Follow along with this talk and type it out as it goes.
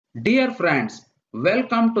Dear friends,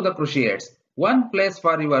 welcome to the Cruciates, one place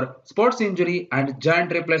for your sports injury and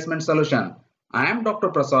joint replacement solution. I am Dr.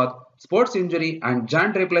 Prasad, sports injury and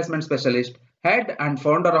joint replacement specialist, head and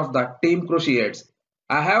founder of the team Cruciates.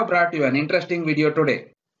 I have brought you an interesting video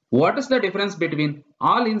today. What is the difference between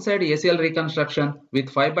all inside ACL reconstruction with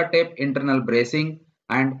fiber tape internal bracing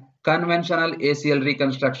and conventional ACL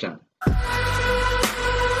reconstruction?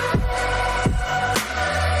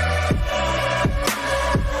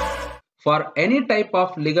 For any type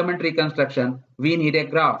of ligament reconstruction, we need a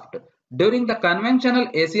graft. During the conventional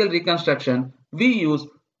ACL reconstruction, we use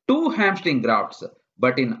 2 hamstring grafts,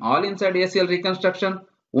 but in all inside ACL reconstruction,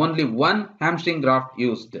 only 1 hamstring graft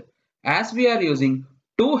used. As we are using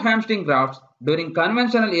 2 hamstring grafts during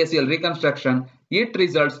conventional ACL reconstruction, it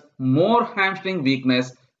results more hamstring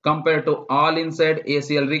weakness compared to all inside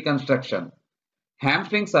ACL reconstruction.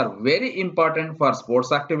 Hamstrings are very important for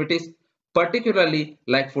sports activities, particularly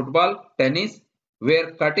like football, tennis,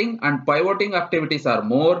 where cutting and pivoting activities are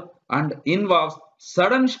more and involves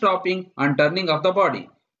sudden stopping and turning of the body.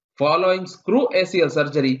 Following screw ACL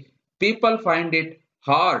surgery, people find it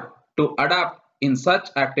hard to adapt in such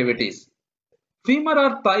activities. Femur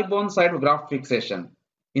or thigh bone side graft fixation.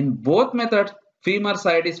 In both methods, femur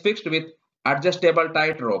side is fixed with adjustable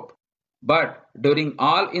tight rope. But during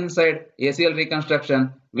all inside ACL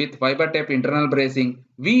reconstruction with fiber tape internal bracing,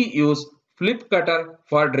 we use flip cutter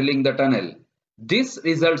for drilling the tunnel. This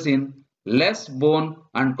results in less bone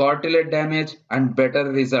and cartilage damage and better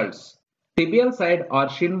results. Tibial side or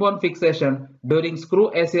shin bone fixation during screw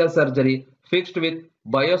ACL surgery fixed with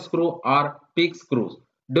BioScrew or PEEK screws.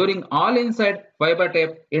 During all inside fiber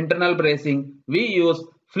tape internal bracing, we use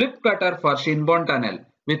flip cutter for shin bone tunnel.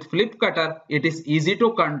 With flip cutter, it is easy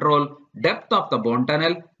to control depth of the bone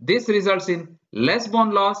tunnel. This results in less bone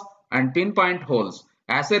loss and pinpoint holes.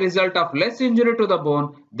 As a result of less injury to the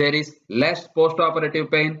bone, there is less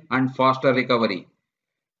post-operative pain and faster recovery.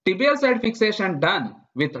 Tibial side fixation done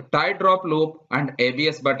with tight rope loop and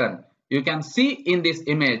ABS button. You can see in this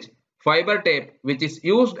image fiber tape which is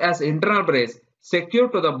used as internal brace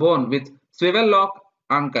secured to the bone with swivel lock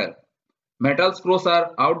anchor. Metal screws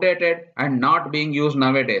are outdated and not being used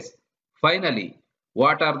nowadays. Finally,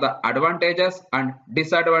 what are the advantages and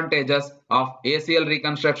disadvantages of ACL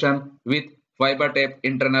reconstruction with fiber tape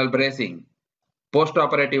internal bracing?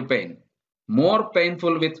 Post-operative pain. More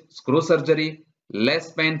painful with screw surgery,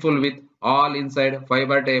 less painful with all inside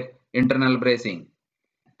fiber tape internal bracing.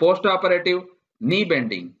 Post-operative knee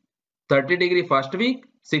bending. 30° first week,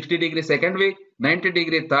 60° second week,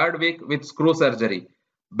 90° third week with screw surgery.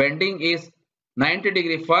 Bending is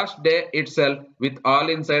 90° first day itself with all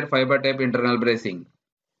inside fiber tape internal bracing.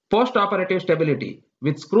 Post-operative stability.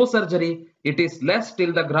 With screw surgery, it is less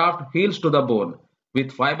till the graft heals to the bone.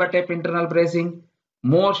 With fiber tape internal bracing,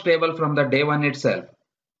 more stable from the day one itself.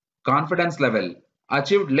 Confidence level.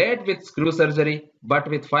 Achieved late with screw surgery, but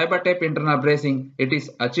with fiber tape internal bracing, it is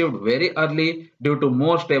achieved very early due to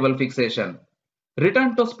more stable fixation.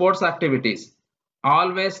 Return to sports activities.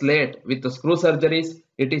 Always late with the screw surgeries,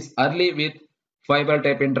 it is early with fiber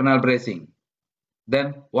tape internal bracing.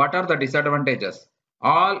 Then what are the disadvantages?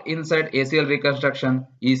 All inside ACL reconstruction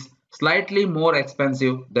is slightly more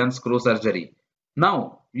expensive than screw surgery.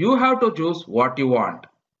 Now you have to choose what you want.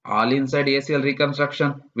 All inside ACL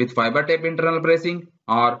reconstruction with fiber tape internal bracing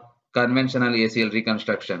or conventional ACL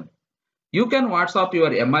reconstruction. You can WhatsApp your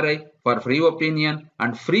MRI for free opinion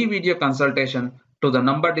and free video consultation to the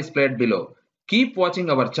number displayed below. Keep watching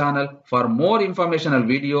our channel for more informational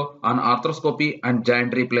video on arthroscopy and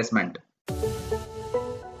joint replacement.